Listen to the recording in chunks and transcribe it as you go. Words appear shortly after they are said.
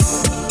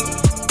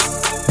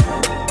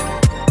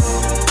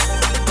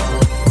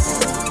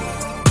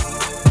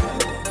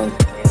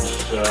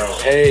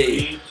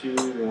Hey. 3,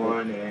 2,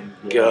 1, and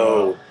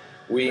Go.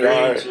 We 3,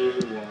 are 2,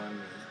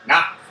 1.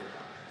 Not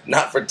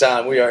not for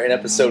time. We are in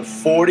episode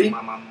 40.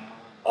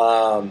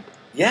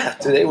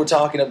 Today we're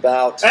talking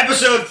about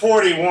episode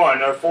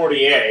 41 or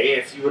 40A.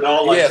 If you would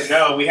all like to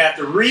know, we have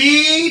to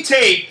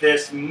retake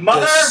this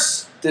mother.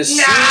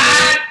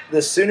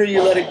 the sooner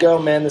you let it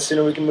go, man, the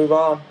sooner we can move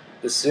on.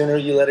 The sooner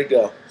you let it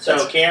go.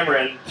 So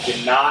Cameron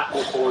did not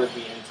record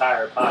the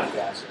entire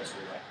podcast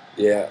yesterday.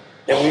 Yeah.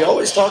 And we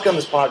always talk on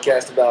this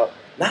podcast about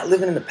not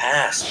living in the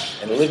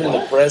past and living in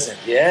the present.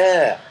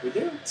 Yeah. We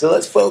do. So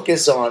let's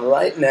focus on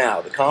right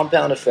now, the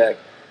compound effect.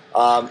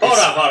 Hold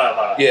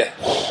on. Yeah.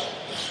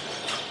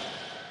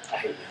 I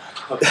hate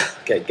you.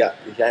 Okay,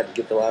 you had to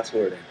get the last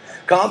word in.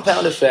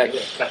 Compound effect.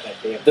 Cut that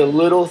damn. The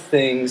little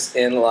things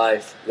in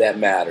life that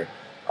matter.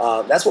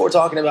 That's what we're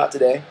talking about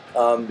today.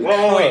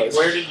 Wait,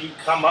 where did you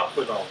come up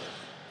with all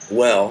this?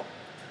 Well,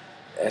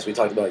 as we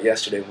talked about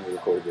yesterday when we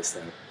recorded this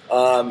thing.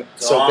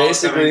 It's all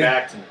basically, coming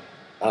back to me.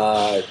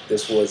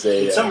 this was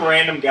a... Did some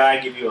random guy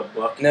give you a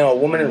book? No, a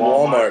woman in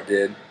Walmart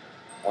did.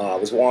 I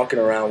was walking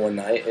around one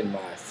night in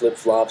my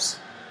flip-flops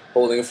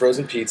holding a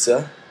frozen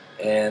pizza,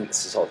 and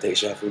this is all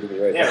deja vu to me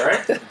right now. Yeah,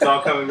 right? It's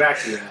all coming back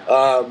to you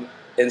now.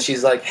 And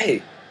she's like,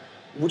 hey,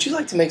 would you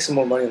like to make some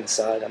more money on the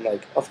side? I'm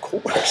like, of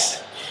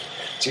course.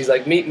 She's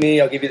like, meet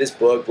me, I'll give you this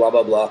book, blah,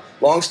 blah, blah.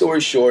 Long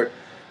story short,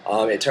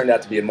 it turned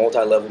out to be a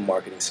multi-level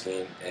marketing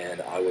scheme,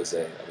 and I was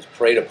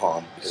preyed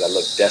upon because I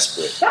looked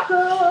desperate.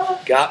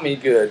 Got me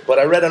good. But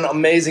I read an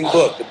amazing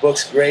book. The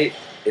book's great.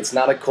 It's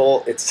not a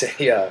cult. It's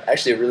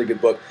actually a really good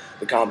book,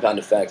 The Compound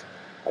Effect.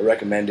 I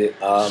recommend it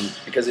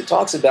because it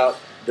talks about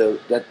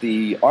that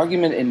the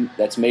argument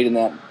that's made in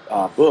that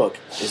book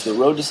is the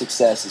road to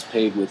success is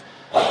paved with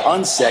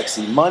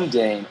unsexy,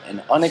 mundane,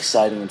 and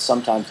unexciting and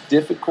sometimes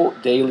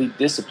difficult daily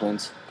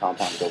disciplines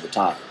compounded over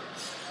time.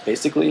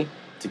 Basically,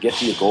 to get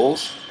to your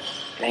goals,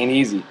 it ain't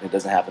easy. It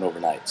doesn't happen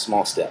overnight.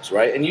 Small steps,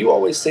 right? And you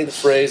always say the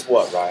phrase,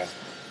 what, Ryan?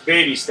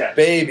 Baby steps.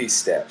 Baby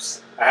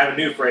steps. I have a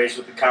new phrase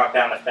with the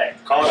compound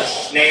effect. Call it a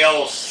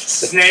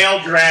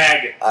snail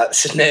drag.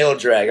 Snail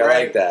drag. I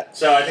like that.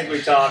 So I think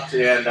we talked,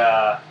 and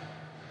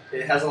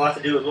it has a lot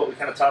to do with what we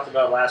kind of talked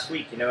about last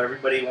week. You know,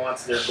 everybody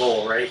wants their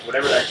goal, right?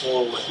 Whatever that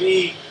goal would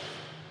be.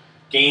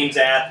 Games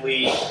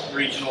athlete,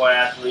 regional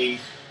athlete,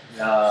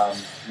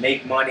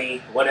 make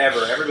money,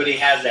 whatever. Everybody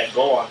has that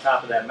goal on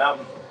top of that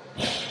mountain.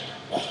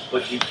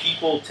 But do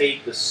people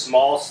take the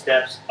small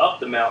steps up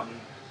the mountain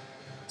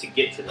to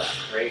get to that,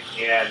 right?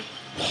 And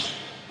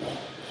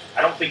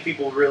I don't think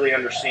people really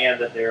understand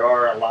that there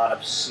are a lot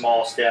of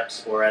small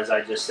steps, or as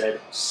I just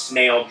said,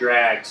 snail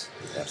drags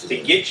to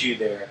get you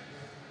there.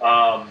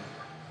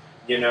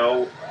 You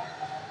know,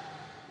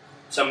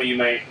 some of you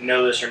might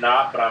know this or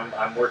not, but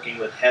I'm working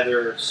with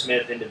Heather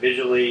Smith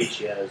individually.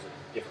 She has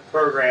a different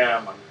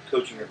program. I'm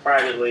coaching her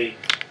privately.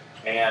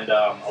 And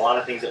a lot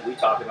of things that we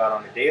talk about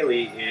on the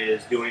daily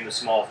is doing the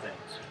small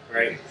things,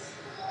 right?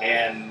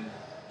 And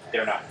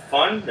they're not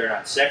fun. They're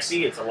not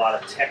sexy. It's a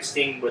lot of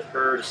texting with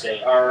her to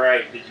say, all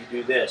right, did you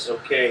do this?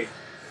 Okay,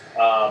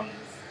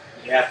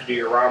 you have to do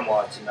your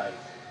ROMWOD tonight.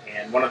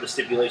 And one of the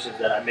stipulations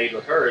that I made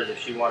with her is if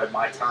she wanted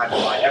my time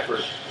and my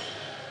effort,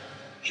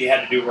 she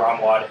had to do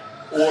ROMWOD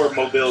or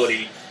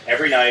mobility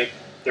every night,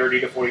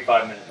 30 to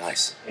 45 minutes.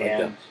 Nice.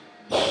 And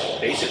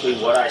basically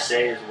what I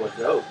say is what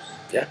goes.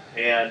 Yeah.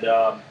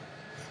 And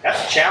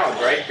that's a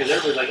challenge, right? Because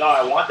everybody's like, oh,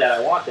 I want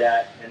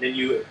that. And then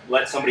you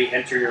let somebody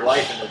enter your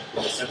life in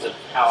the sense of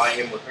how I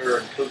am with her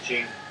and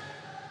coaching.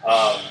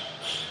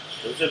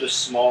 Those are the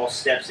small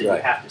steps that you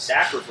have to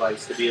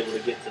sacrifice to be able to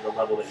get to the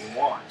level that you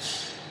want.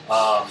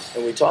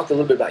 And we talked a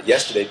little bit about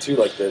yesterday, too,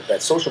 like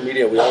that social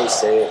media, we always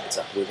say,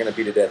 we're going to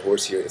beat a dead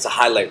horse here. It's a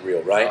highlight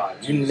reel, right?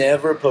 You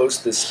never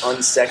post this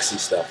unsexy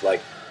stuff.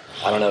 Like,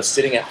 I don't know,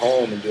 sitting at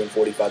home and doing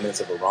 45 minutes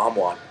of a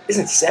ROMWOD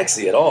isn't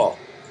sexy at all.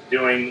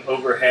 Doing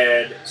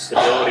overhead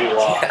stability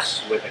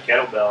walks with a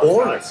kettlebell is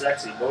not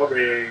sexy.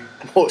 Boring.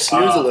 Oh,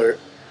 snooze alert.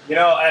 You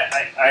know,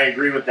 I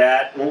agree with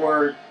that.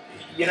 Or,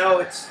 you know,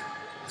 it's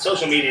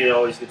social media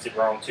always gets it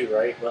wrong too,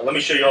 right? Well, let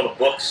me show you all the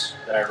books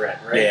that I read,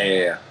 right?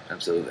 Yeah,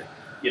 absolutely.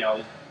 You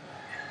know,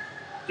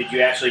 did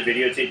you actually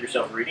videotape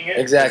yourself reading it?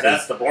 Exactly.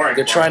 That's the boring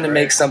They're part, trying to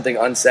make something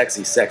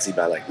unsexy sexy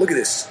by like, look at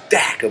this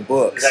stack of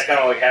books. Is that kind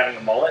of like having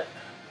a mullet?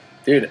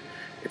 Dude,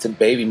 it's a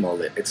baby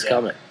mullet. It's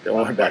coming. Don't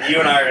worry about it. You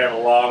and I are going to have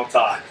a long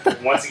talk.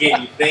 Once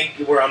again, you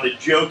think we're on the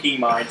joking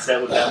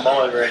mindset with that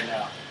mullet right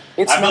now.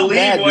 It's I not believe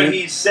bad, what dude.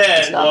 he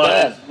said was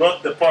bad.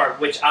 look the part,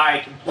 which I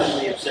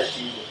completely have said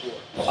to you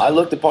before. I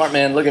looked the part,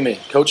 man. Look at me.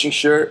 Coaching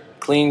shirt,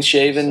 clean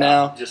shaven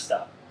now. Just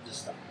stop.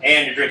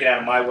 And you're drinking out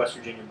of my West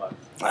Virginia mug.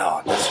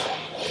 Oh,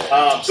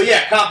 that's But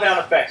yeah, compound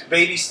effects,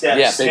 baby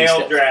steps,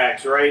 snail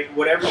drags, right?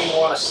 Whatever you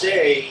want to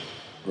say,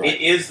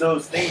 it is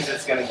those things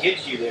that's going to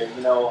get you there.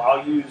 You know,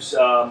 I'll use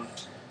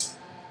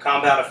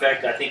compound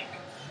effect. I think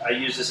I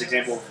used this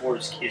example before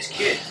is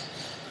kids.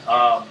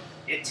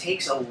 It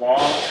takes a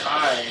long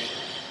time.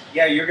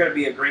 Yeah, you're going to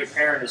be a great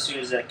parent as soon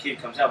as that kid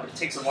comes out, but it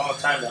takes a long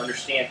time to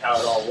understand how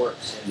it all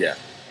works.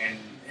 And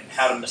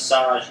how to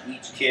massage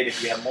each kid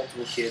if you have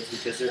multiple kids,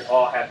 because they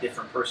all have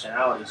different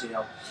personalities. You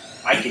know,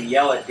 I can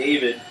yell at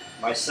David,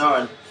 my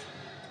son,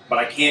 but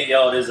I can't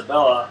yell at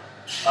Isabella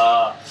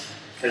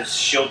because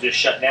she'll just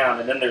shut down.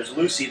 And then there's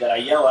Lucy that I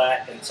yell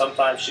at, and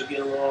sometimes she'll get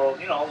a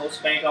little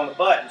spank on the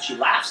butt, and she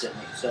laughs at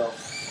me. So,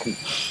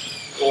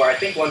 or I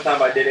think one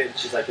time I did it, and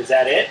she's like, "Is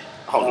that it?"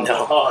 Oh,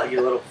 no. Oh, you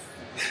little.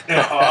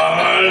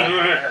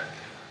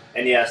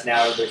 And yes,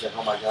 now everybody's like,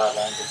 "Oh my God,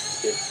 Ryan,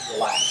 just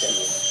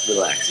relax,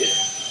 everyone. Relax,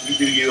 yeah. You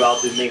do you,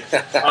 I'll do me."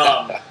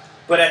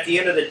 But at the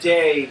end of the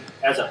day,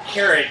 as a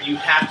parent, you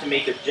have to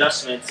make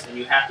adjustments and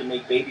you have to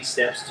make baby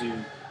steps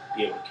to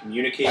be able to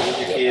communicate with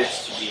your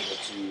kids, to be able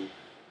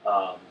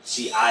to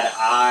see eye to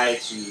eye,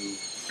 to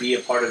be a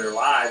part of their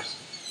lives.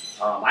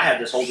 I had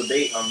this whole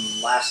debate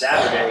last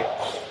Saturday.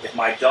 If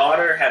my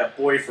daughter had a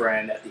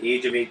boyfriend at the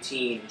age of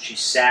 18 and she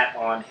sat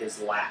on his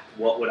lap,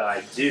 what would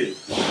I do?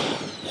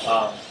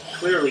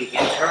 Clearly,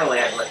 internally,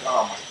 I'd be like,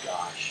 "Oh my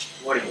gosh,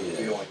 what are you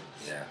doing?"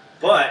 Yeah.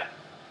 But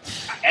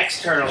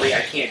externally,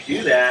 I can't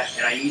do that,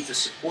 and I need to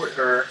support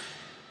her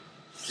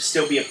to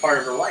still be a part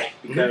of her life,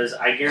 because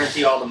I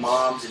guarantee all the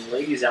moms and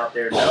ladies out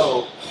there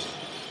know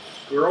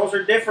girls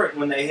are different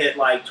when they hit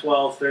like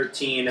 12,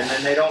 13, and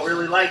then they don't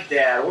really like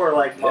dad or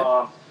like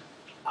mom.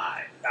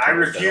 I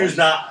refuse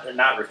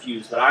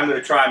but I'm going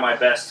to try my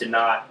best to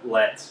not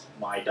let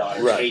my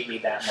daughters hate me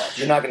that much.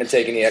 You're not going to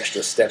take any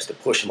extra steps to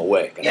push them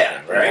away.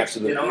 Yeah, right?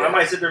 Absolutely. I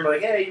might sit there and be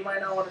like, "Hey, you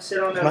might not want to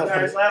sit on that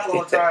guy's lap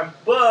all the time,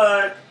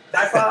 but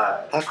high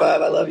five. High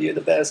five, I love you,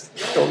 the best.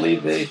 Don't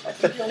leave me." I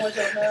can feel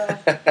myself now.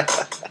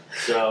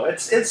 So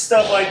it's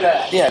stuff like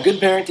that. Yeah,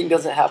 good parenting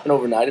doesn't happen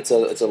overnight. It's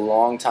a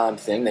long time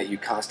thing that you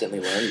constantly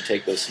learn. You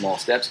take those small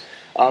steps.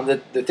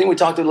 The thing we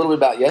talked a little bit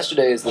about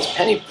yesterday is this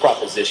penny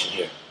proposition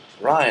here.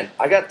 Ryan,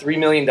 I got $3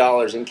 million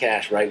in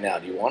cash right now.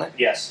 Do you want it?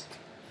 Yes.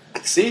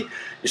 See?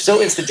 You're so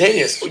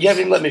instantaneous. You haven't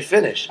even let me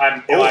finish.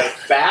 Am I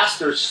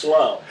fast or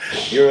slow?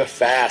 You're a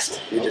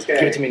fast. You just give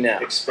it to me now.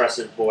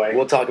 Expressive boy.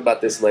 We'll talk about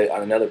this later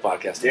on another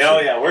podcast.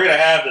 Yeah, we're going to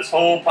have this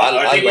whole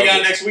podcast. I think we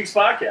got next week's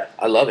podcast.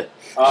 I love it.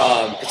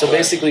 So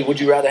basically, would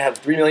you rather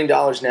have $3 million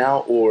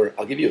now, or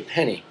I'll give you a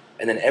penny,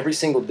 and then every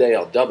single day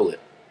I'll double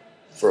it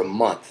for a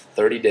month,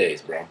 30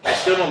 days, bro? I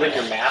still don't think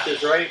your math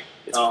is right.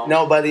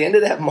 No, by the end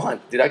of that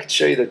month, dude, I could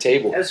show you the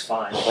table. That's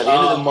fine. By the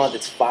end of the month,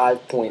 it's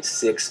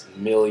 $5.6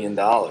 million.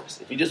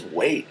 If you just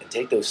wait and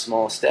take those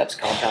small steps,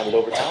 compounded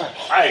over time.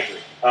 I agree.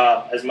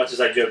 As much as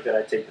I joke that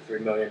I take the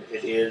 $3 million,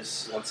 it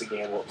is, once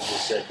again, what we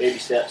just said, baby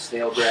steps,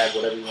 snail drag,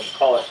 whatever you want to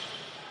call it.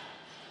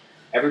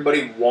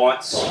 Everybody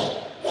wants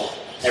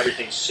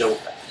everything so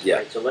fast. Yeah.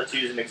 Right? So let's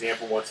use an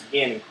example once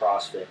again in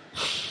CrossFit.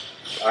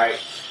 All right,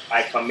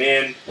 I come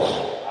in,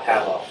 I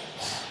have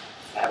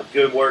a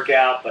good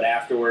workout, but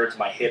afterwards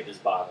my hip is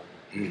bothering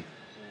me.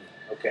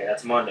 Okay,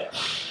 that's Monday.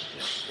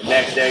 The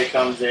next day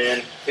comes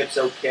in, hip's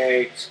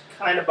okay, it's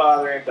kind of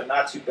bothering, but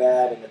not too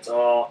bad, and it's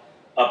all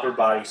upper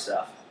body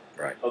stuff.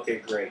 Right. Okay,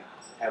 great.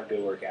 Have a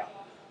good workout.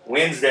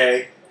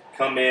 Wednesday,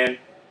 come in,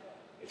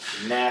 it's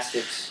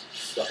gymnastics,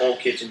 the whole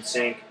kitchen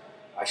sink.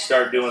 I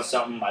start doing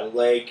something, my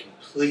leg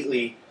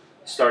completely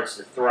starts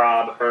to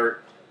throb,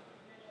 hurt.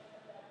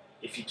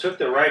 If you took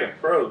the right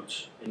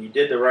approach and you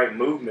did the right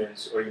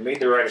movements, or you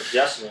made the right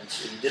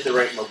adjustments, or you did the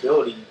right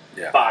mobility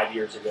 5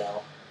 years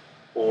ago,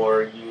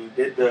 or you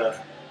did the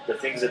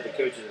things that the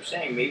coaches are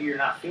saying, maybe you're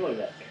not feeling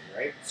that thing,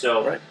 right?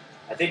 So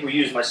I think we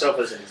use myself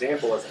as an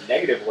example, as a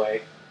negative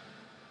way.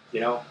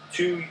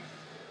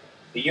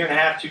 A year and a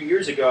half, 2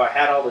 years ago, I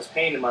had all this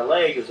pain in my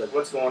leg. It was like,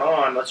 what's going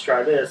on? Let's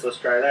try this, let's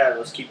try that,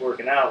 let's keep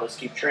working out, let's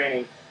keep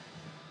training.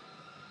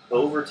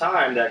 Over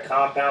time, that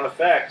compound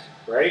effect,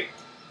 right?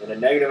 In a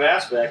negative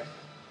aspect,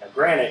 now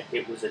granted,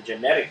 it was a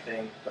genetic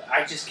thing, but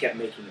I just kept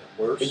making it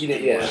worse. But you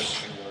and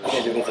worse and worse. You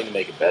didn't do anything to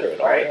make it better at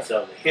all. Right?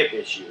 So the hip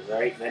issue,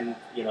 right? Then,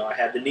 I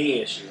had the knee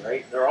issue,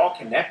 right? They're all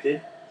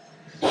connected.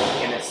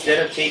 And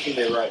instead of taking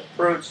the right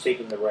approach,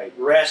 taking the right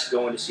rest,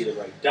 going to see the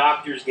right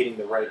doctors, getting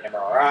the right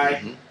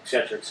MRI,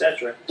 et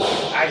cetera,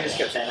 I just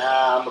kept saying,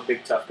 I'm a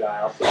big tough guy.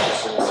 I'll put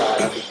this to the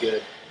side. I'll be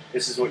good.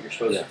 This is what you're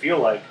supposed to feel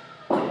like.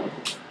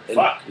 And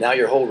fuck. Now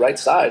your whole right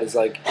side is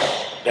like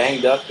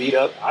banged up, beat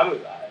up.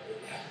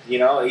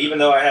 Even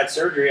though I had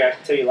surgery, I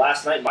can tell you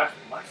last night my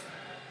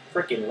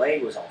freaking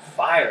leg was on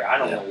fire. I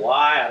don't know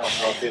why. I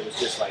don't know if it was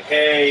just like,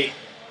 hey,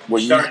 we're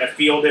starting to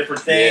feel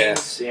different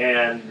things,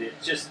 and it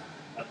just,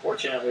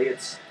 unfortunately,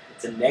 it's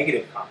a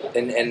negative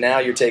compliment. And now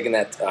you're taking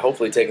that,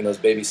 hopefully taking those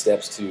baby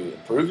steps to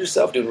improve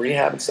yourself, doing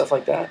rehab and stuff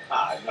like that. A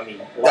lot of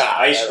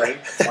ice cream.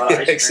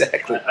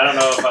 Exactly. I don't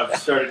know if I've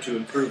started to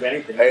improve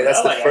anything. Hey,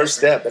 that's the first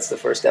step. That's the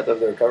first step of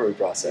the recovery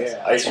process.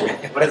 Yeah, ice cream.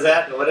 What is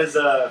that? What is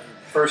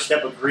first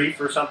step of grief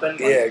or something?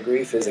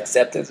 Grief is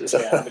acceptance or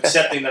something. Yeah, I'm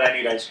accepting that I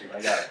need ice cream.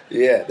 I got it.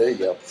 Yeah, there you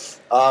go.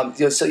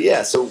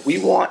 So we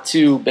want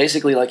to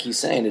basically, like he's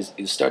saying,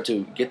 is start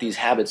to get these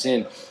habits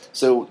in.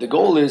 So the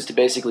goal is to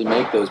basically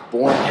make those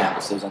boring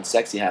habits, those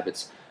unsexy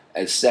habits,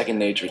 as second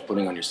nature as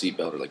putting on your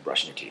seatbelt or like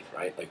brushing your teeth,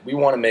 right? Like we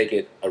want to make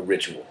it a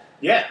ritual.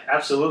 Yeah,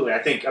 absolutely. I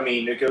think,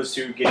 it goes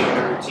to getting in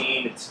a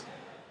routine.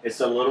 It's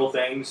the little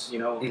things,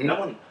 No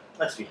one,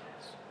 let's be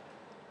honest.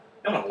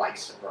 No one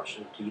likes to brush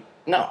their teeth.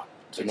 No,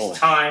 it's annoying. It's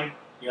time.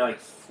 You're like,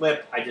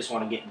 flip, I just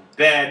want to get in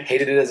bed.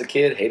 Hated it as a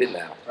kid, hate it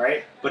now.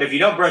 Right? But if you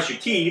don't brush your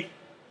teeth,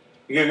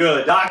 you're going to go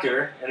to the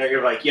doctor, and they're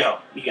going to be like, yo,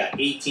 you got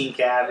 18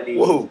 cavities.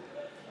 Whoa.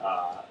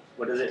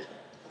 What is it?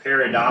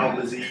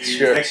 Periodontal disease.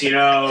 Sure. Next you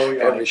know,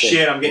 you're like,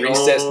 shit, I'm getting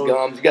recessed old.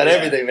 gums. You got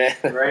everything, man.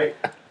 Right?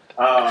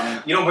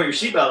 You don't put your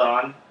seatbelt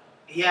on.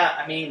 Yeah,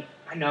 I mean,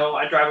 I know.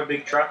 I drive a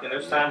big truck, and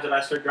there's times that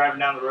I start driving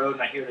down the road,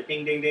 and I hear the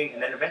ding, ding, ding,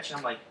 and then eventually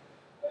I'm like,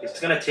 it's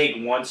going to take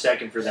 1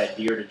 second for that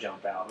deer to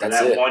jump out. Or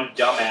That's that it. one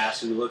dumbass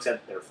who looks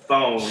at their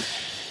phone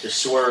to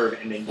swerve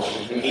and then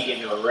me get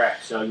into a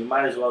wreck. So you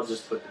might as well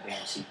just put the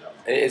damn seatbelt on.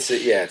 It's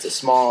a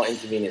small,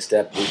 inconvenient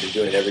step. We've been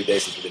doing it every day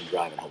since we've been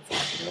driving, hopefully.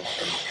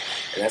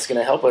 And that's going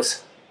to help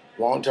us.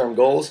 Long-term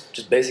goals,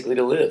 just basically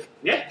to live.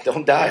 Yeah.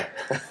 Don't die.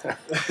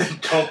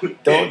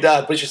 Don't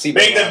die. Put your seatbelt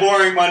Make the on.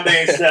 boring,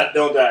 mundane step.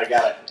 Don't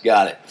die.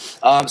 Got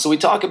it. So we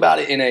talk about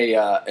it in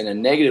a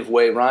negative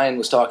way. Ryan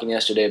was talking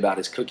yesterday about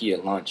his cookie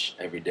at lunch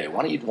every day.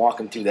 Why don't you walk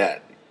him through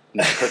that?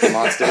 Cookie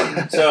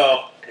Monster.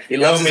 So, he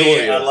loves his me.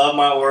 Oreos. I love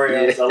my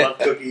Oreos. Yeah. I love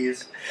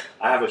cookies.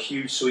 I have a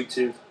huge sweet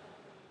tooth.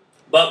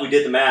 But we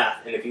did the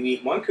math, and if you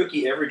eat one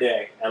cookie every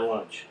day at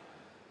lunch,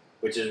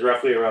 which is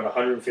roughly around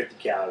 150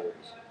 calories,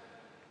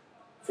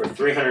 for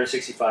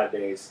 365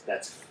 days,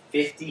 that's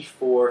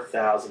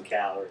 54,000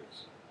 calories,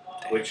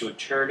 which would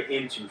turn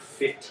into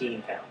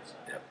 15 pounds.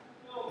 Yep.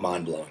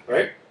 Mind blowing.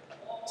 Right?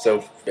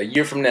 So a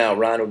year from now,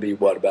 Ryan would be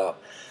what, about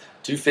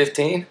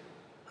 215?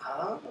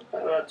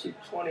 About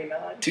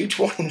 229.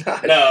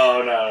 229.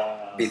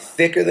 No. Be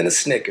thicker than a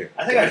Snicker.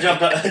 I think I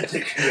jumped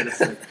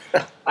on.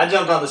 I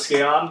jumped on the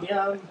scale. I'm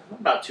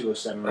about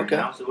 207 right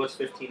now. So what's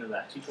 15 of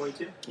that?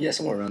 222? Yeah,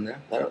 somewhere around there.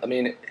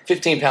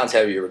 15 pounds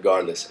heavier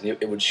regardless. And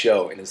it would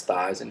show in his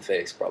thighs and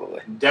face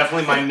probably.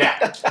 Definitely my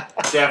neck.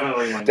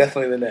 Definitely my neck.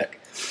 Definitely the neck.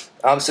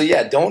 So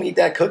yeah, don't eat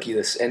that cookie.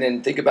 And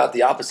then think about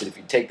the opposite. If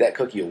you take that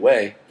cookie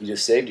away, you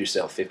just saved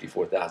yourself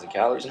 54,000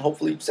 calories and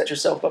hopefully set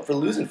yourself up for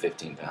losing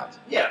 15 pounds.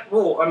 Yeah,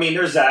 well,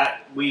 there's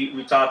that.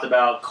 We talked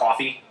about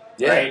coffee,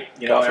 right?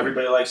 Coffee.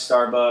 Everybody likes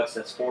Starbucks.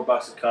 That's $4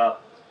 a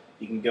cup.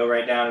 You can go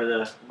right down to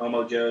the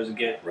Momo Joe's and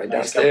get right a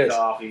nice downstairs. cup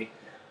of coffee,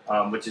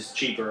 which is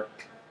cheaper.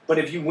 But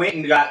if you went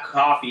and got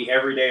coffee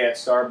every day at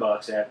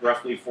Starbucks at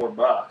roughly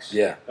 $4,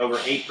 yeah, over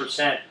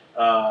 8%.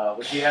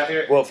 What do you have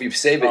here? Well, if you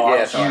save it,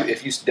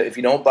 if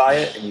you don't buy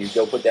it and you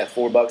go put that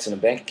 $4 in a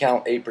bank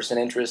account, 8%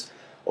 interest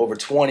over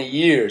 20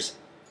 years,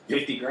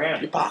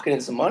 $50,000. You're pocketing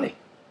some money.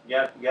 You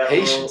got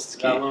Patience.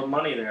 a little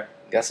money there.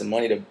 Got some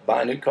money to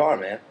buy a new car,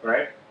 man.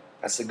 Right.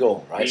 That's the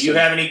goal, right? Do you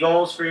have any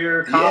goals for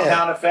your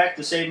compound effect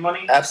to save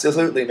money?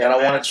 Absolutely, man.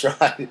 I want to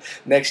try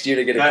next year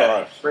to get a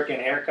car. Freaking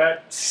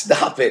haircut?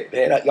 Stop it,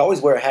 man. You always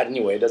wear a hat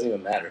anyway. It doesn't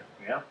even matter.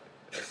 Yeah.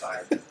 You're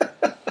fired.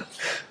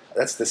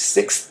 That's the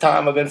 6th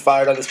time I've been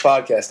fired on this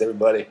podcast,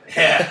 everybody.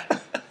 Yeah.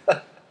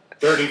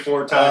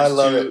 34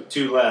 times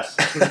two less.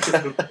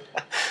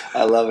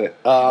 I love it.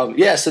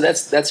 So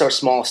that's our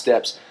small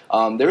steps.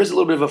 There is a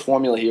little bit of a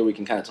formula here we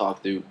can kind of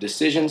talk through.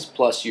 Decisions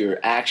plus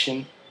your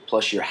action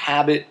plus your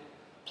habit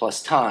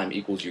plus time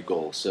equals your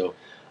goal. So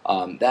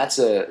that's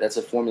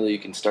a formula you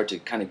can start to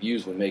kind of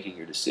use when making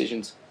your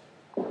decisions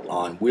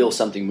on will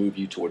something move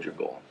you towards your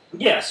goal.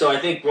 Yeah, so I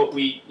think what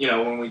we,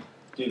 when we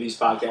do these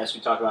podcasts, we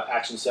talk about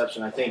action steps,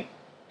 and I think,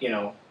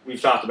 we've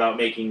talked about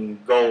making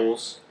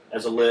goals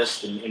as a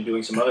list and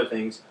doing some other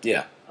things.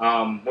 Yeah.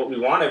 What we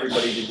want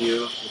everybody to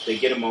do, if they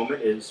get a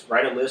moment, is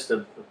write a list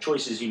of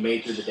choices you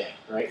made through the day,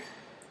 right?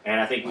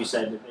 And I think we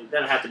said it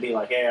doesn't have to be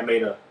like, hey, I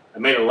made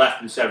a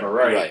left instead of a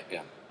right. Right,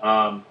 yeah.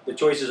 The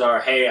choices are,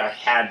 hey, I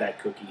had that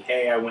cookie.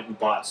 Hey, I went and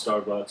bought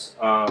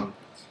Starbucks.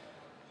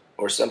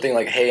 Or something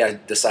like, hey, I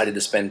decided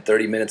to spend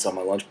 30 minutes on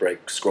my lunch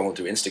break scrolling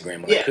through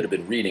Instagram when I could have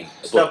been reading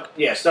a book.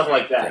 Yeah, stuff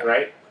like that,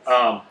 right?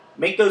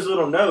 Make those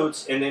little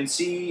notes and then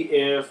see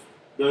if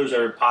those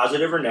are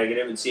positive or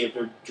negative and see if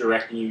they're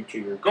directing you to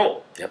your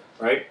goal. Yep.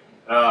 Right?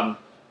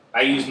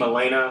 I use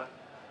Milena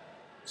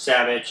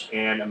Savage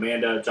and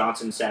Amanda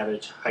Johnson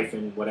Savage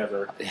hyphen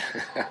whatever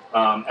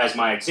as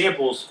my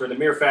examples for the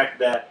mere fact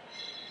that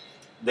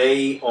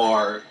they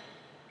are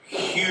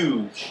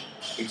huge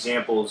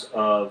examples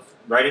of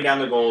writing down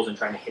their goals and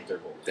trying to hit their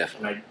goals.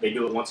 Definitely. And they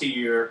do it once a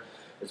year.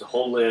 There's a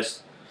whole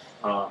list.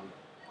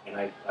 And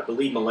I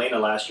believe Milena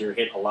last year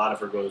hit a lot of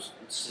her goals.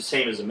 It's the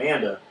same as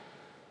Amanda.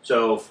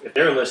 So if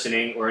they're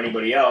listening or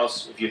anybody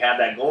else, if you have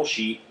that goal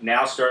sheet,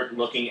 now start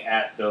looking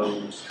at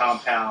those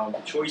compound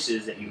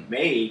choices that you've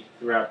made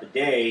throughout the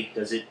day.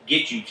 Does it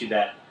get you to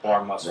that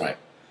bar muscle? Right.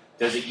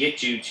 Does it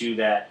get you to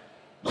that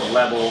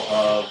level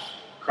of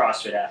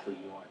CrossFit athlete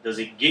you want? Does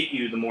it get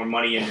you the more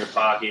money in your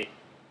pocket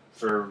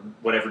for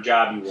whatever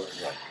job you work?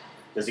 Right.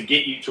 Does it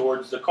get you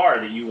towards the car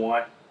that you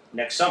want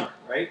next summer?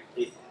 Right?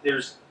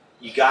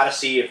 You got to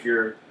see if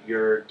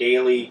your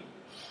daily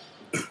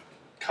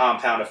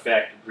compound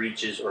effect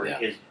reaches or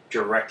is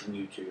directing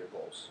you to your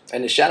goals.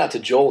 And a shout out to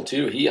Joel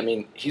too.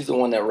 He's the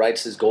one that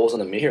writes his goals in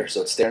the mirror,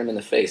 so it's staring him in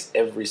the face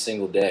every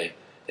single day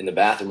in the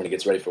bathroom when he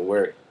gets ready for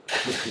work.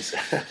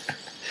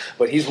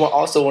 But he's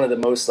also one of the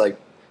most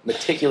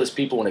meticulous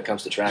people when it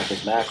comes to tracking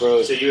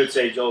macros. So you would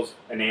say Joel's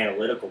an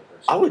analytical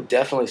person. I would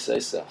definitely say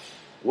so.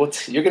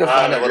 You're going to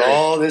find out what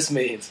all this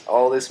means.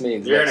 All this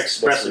means. You're an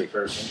expressive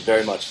person.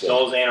 Very much so.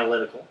 Joel's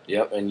analytical.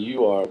 Yep, and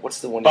you are.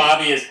 What's the one?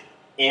 Bobby is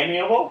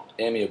amiable.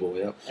 Amiable,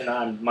 yep.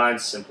 And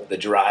mine's simple. The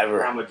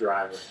driver. I'm a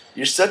driver.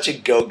 You're such a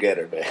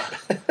go-getter,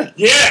 man.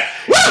 Yeah!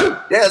 Woo!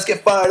 Yeah, let's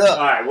get fired up.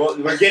 All right, well,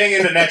 we're getting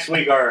into next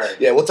week already.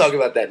 Yeah, we'll talk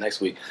about that next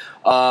week.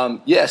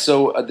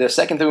 So the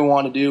second thing we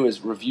want to do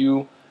is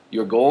review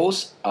your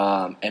goals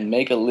and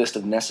make a list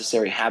of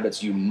necessary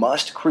habits you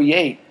must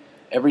create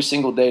every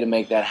single day to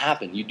make that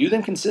happen. You do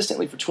them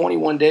consistently for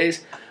 21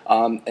 days,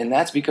 and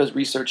that's because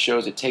research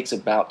shows it takes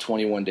about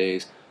 21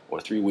 days or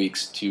 3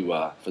 weeks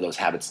for those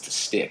habits to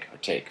stick or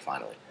take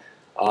finally.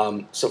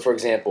 So, for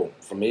example,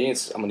 for me,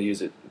 I'm going to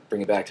use it.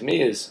 Bring it back to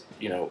me is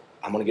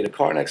I'm going to get a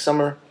car next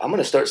summer. I'm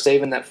going to start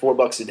saving that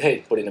 $4 a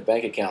day, put it in a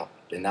bank account,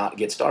 and not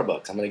get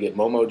Starbucks. I'm going to get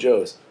Momo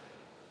Joe's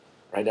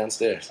right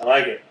downstairs. I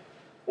like it.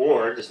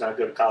 Or just not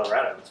go to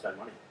Colorado and spend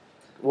money.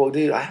 Well,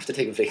 dude, I have to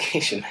take a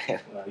vacation, man.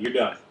 Well, you're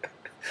done.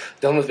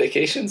 Done with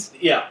vacations?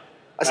 Yeah.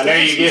 I know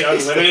you get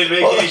unlimited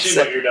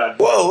vacation, but you're done.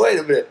 Whoa, wait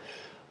a minute.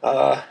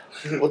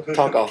 We'll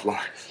talk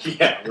offline.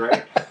 Yeah,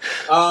 right?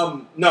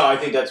 No, I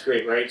think that's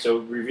great, right? So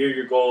review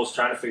your goals,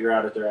 trying to figure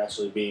out if they're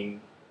actually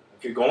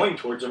if you're going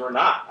towards them or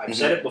not. I've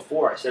said it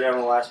before. I said it on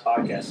the last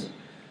podcast.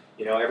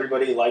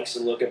 Everybody likes to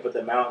look up at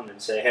the mountain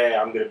and say, hey,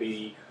 I'm going to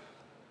be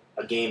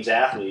a games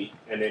athlete.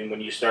 And then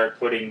when you start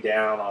putting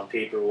down on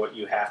paper what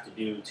you have to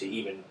do to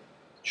even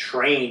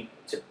train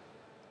to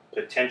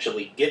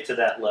potentially get to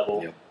that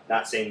level,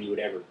 not saying you would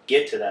ever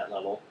get to that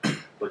level,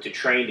 but to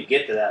train to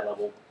get to that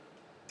level,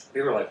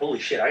 people are like, holy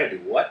shit, I got to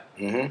do what?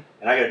 And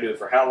I got to do it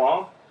for how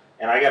long?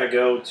 And I got to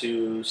go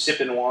to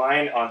Sip and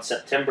Wine on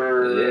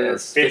September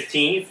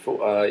 15th.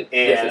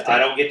 15th. I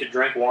don't get to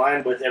drink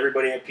wine with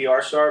everybody at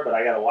PR Star, but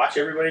I got to watch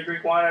everybody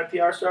drink wine at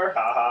PR Star.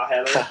 Ha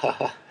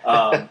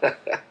ha, Heather.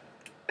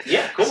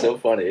 Yeah, cool. So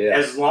funny, yeah.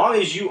 As long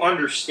as you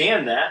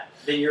understand that,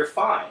 then you're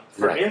fine.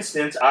 For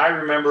instance, I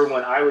remember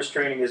when I was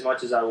training as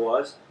much as I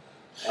was,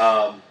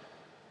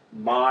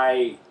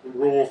 my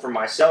rule for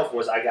myself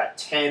was I got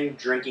 10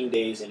 drinking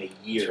days in a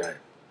year. That's right.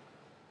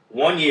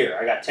 1 year,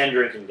 I got 10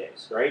 drinking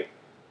days, right?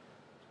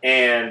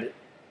 And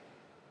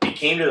it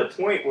came to the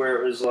point where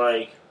it was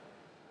like,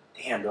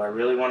 damn, do I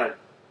really want to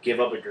give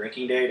up a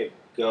drinking day to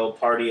go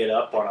party it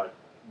up on a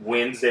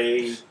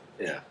Wednesday?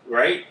 Yeah.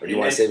 Right? Or do you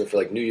want to save it for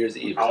like New Year's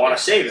Eve? I want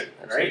to save it,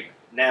 right?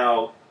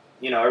 Now,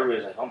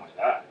 everybody's like, oh my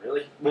God,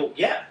 really? Well,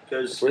 yeah,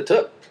 because that's what it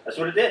took. That's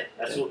what it did.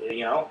 That's what,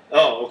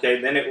 oh, okay,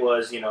 then it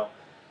was,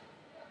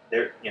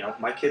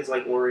 my kids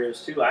like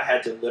Oreos too. I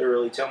had to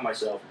literally tell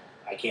myself,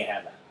 I can't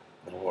have that.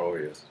 No more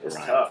Oreos. It's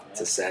tough, man.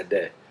 It's a sad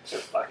day. It's a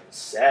fucking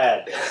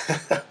sad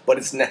day. But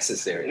it's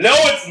necessary. No,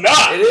 it's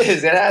not! It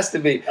is. It has to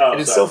be. Oh,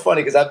 and it's so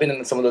funny because I've been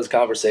in some of those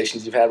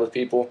conversations you've had with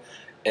people,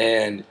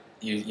 and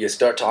you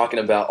start talking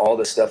about all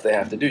the stuff they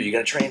have to do. You got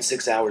to train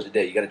 6 hours a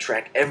day. You got to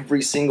track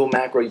every single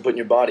macro you put in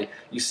your body.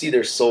 You see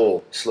their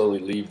soul slowly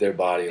leave their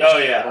body. Oh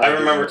yeah, I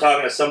remember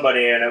talking to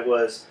somebody and it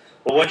was,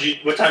 well, what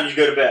time did you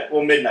go to bed?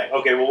 Well, midnight.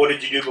 Okay, well, what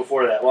did you do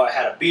before that? Well, I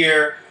had a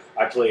beer.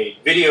 I played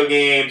video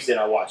games. Then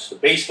I watched the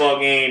baseball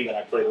game. Then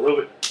I played a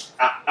little bit.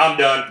 I'm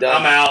done.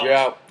 I'm out. You're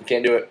out. You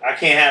can't do it. I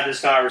can't have this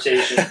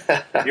conversation.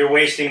 You're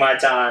wasting my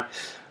time.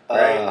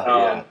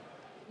 Right?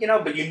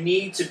 But you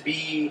need to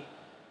be.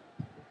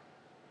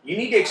 You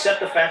need to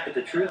accept the fact that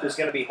the truth is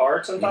going to be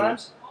hard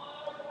sometimes.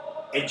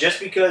 And just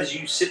because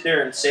you sit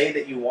there and say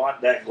that you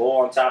want that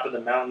goal on top of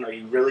the mountain, are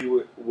you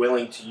really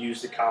willing to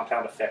use the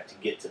compound effect to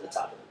get to the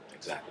top of it?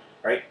 Exactly.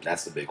 Right?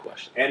 That's the big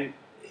question. And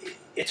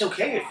it's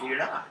okay if you're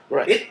not.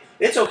 Right.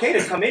 It's okay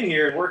to come in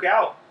here and work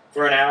out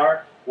for an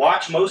hour,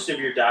 watch most of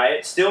your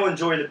diet, still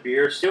enjoy the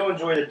beer, still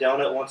enjoy the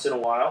donut once in a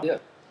while. Yeah.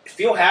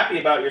 Feel happy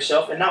about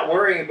yourself and not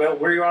worrying about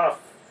where you're on a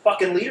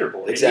fucking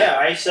leaderboard. Exactly. Yeah,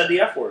 I said the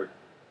F word.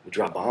 We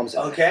drop bombs in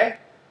Okay.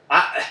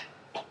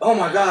 Oh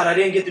my God, I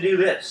didn't get to do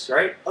this,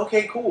 right?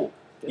 Okay, cool.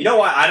 You know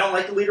why I don't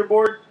like the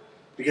leaderboard?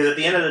 Because at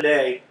the end of the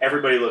day,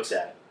 everybody looks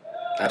at it.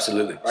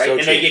 Absolutely. Right? So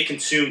and true. they get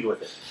consumed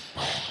with it.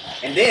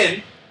 And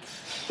then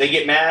they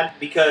get mad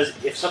because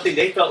if something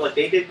they felt like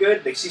they did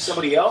good, they see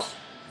somebody else,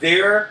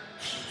 their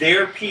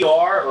PR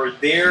or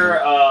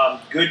their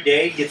good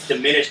day gets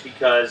diminished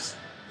because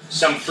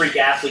some freak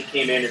athlete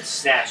came in and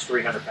snatched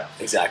 300 pounds.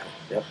 Exactly.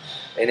 Yep.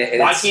 And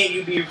why can't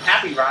you be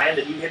happy, Ryan,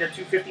 that you hit a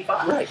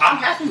 255? Right. I'm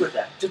happy with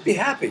that. Just be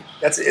happy.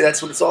 That's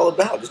what it's all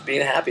about. Just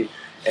being happy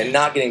and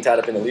not getting tied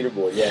up in the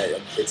leaderboard. Yeah,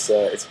 it's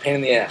a pain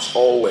in the ass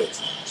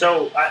always.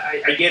 So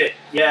I get it.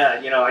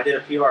 Yeah, I did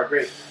a PR.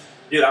 Great,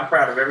 dude. I'm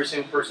proud of every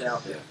single person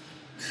out there.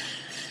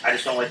 I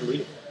just don't like the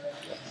leaderboard.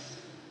 Yeah.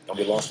 Don't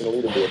get lost in the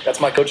leaderboard. That's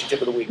my coaching tip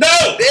of the week. No,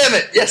 damn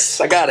it.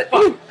 Yes, I got it.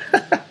 All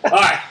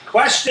right,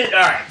 question. All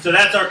right, so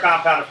that's our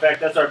compound effect.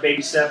 That's our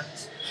baby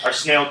steps, our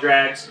snail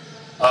drags.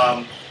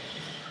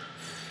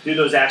 Do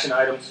those action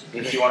items.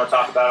 If you want to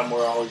talk about them,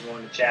 we're always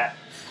willing to chat.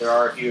 There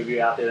are a few of you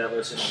out there that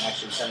listen and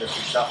actually send us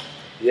your stuff.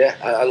 Yeah,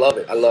 I love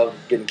it. I love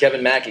getting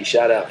Kevin Mackey.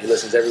 Shout out. He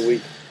listens every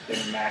week.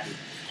 Kevin Mackey.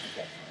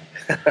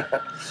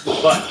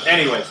 But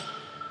anyways,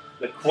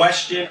 the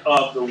question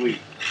of the week.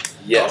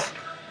 Yes.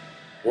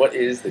 What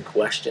is the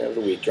question of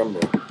the week? Drum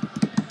roll.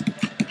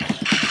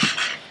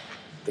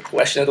 The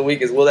question of the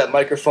week is, will that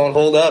microphone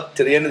hold up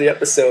to the end of the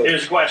episode?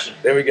 Here's the question.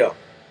 There we go.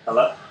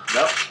 Hello?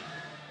 No?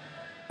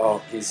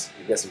 Oh, he's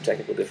got some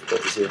technical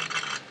difficulties here. Do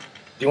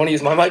you want to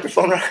use my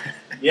microphone, right?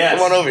 Yes.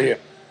 Come on over here.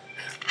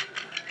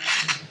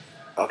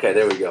 Okay,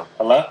 there we go.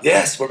 Hello?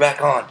 Yes, we're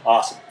back on.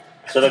 Awesome.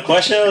 So the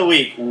question of the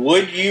week,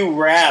 would you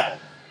rather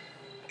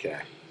Okay.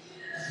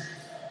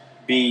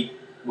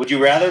 would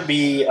you rather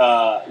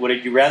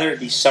it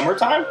be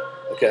summertime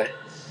Okay.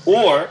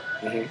 or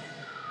Mm-hmm.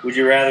 would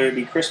you rather it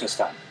be Christmas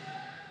time?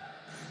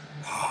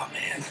 Oh,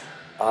 man.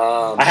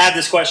 I had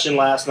this question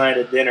last night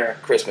at dinner.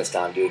 Christmas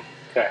time, dude.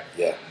 Okay.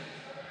 Yeah.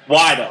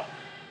 Why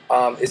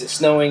though? Is it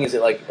snowing? Is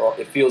it like,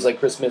 it feels like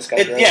Christmas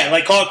kind of thing? Yeah,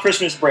 like call it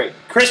Christmas break.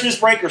 Christmas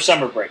break or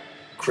summer break.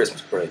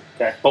 Christmas break.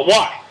 Okay. But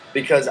why?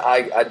 Because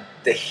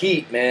the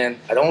heat, man.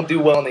 I don't do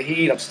well in the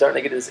heat. I'm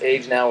starting to get to this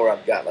age now where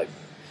I've got like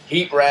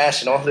heat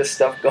rash and all this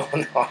stuff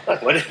going on.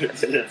 What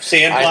is it?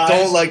 Sand I flies?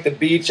 don't like the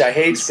beach. I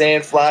hate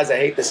sand flies. I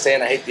hate the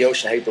sand. I hate the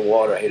ocean. I hate the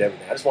water. I hate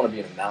everything. I just want to be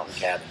in a mountain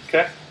cabin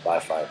Okay. by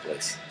a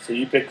fireplace. So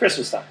you pick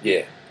Christmas time.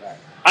 Yeah.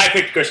 I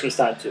picked Christmas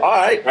time too. All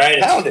right. Right?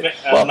 Pound it.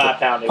 I'm not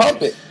pounding.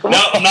 Pump it. Come No,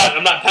 on.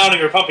 I'm not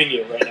pounding or pumping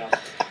you right now.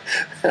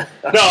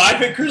 No, I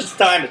pick Christmas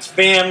time. It's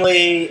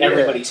family. Yeah.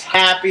 Everybody's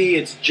happy.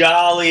 It's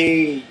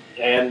jolly,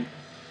 and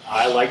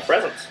I like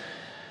presents.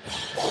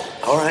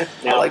 All right.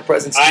 Now, I like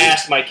presents too. I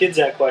asked my kids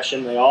that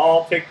question. They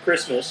all picked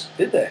Christmas,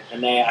 Did they?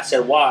 and I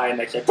said why, and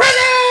they said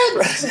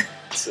presents.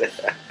 So,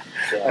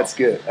 That's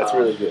good. That's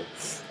really good.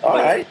 All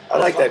right. I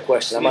like that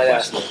question. I might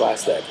ask the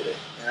class that today.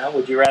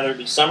 would you rather it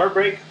be summer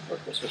break or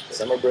Christmas break?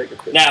 Summer break or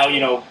Christmas?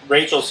 Now,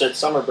 Rachel said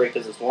summer break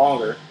because it's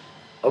longer,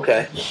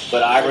 Okay.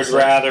 but I would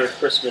rather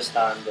Christmas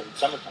time than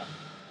summertime.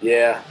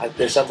 Yeah.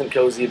 There's something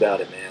cozy about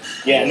it, man.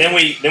 Yeah, and then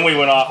we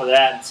went off of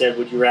that and said,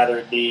 would you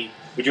rather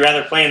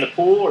play in the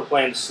pool or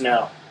play in the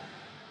snow?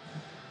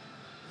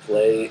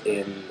 Play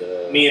in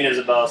the. Me and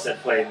Isabel said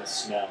play in the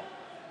snow.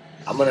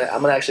 I'm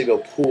gonna actually go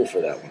pool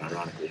for that one.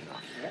 Ironically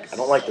enough, I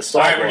don't like the All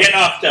salt. right, we're getting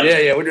off topic.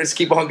 Yeah. We're just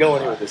keep on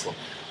going here with this one.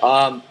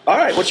 All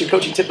right. What's your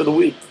coaching tip of the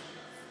week?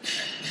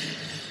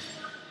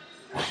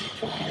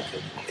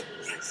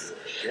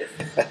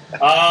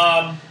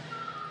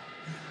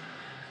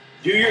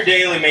 Do your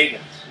daily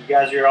maintenance. You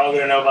guys are all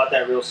going to know about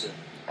that real soon.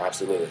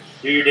 Absolutely.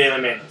 Do your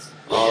daily maintenance.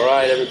 All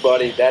right,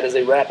 everybody. That is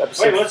a wrap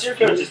episode. Wait, what's your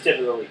coach's tip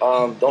of the week?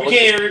 Don't You look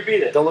can't even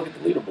repeat it. Don't look at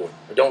the leaderboard.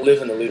 Or don't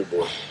live in the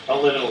leaderboard.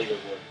 Don't live in a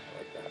leaderboard.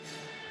 Like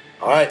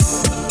that. All right.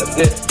 That's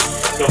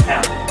it. Go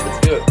pound.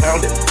 Let's do it.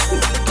 Pound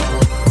it.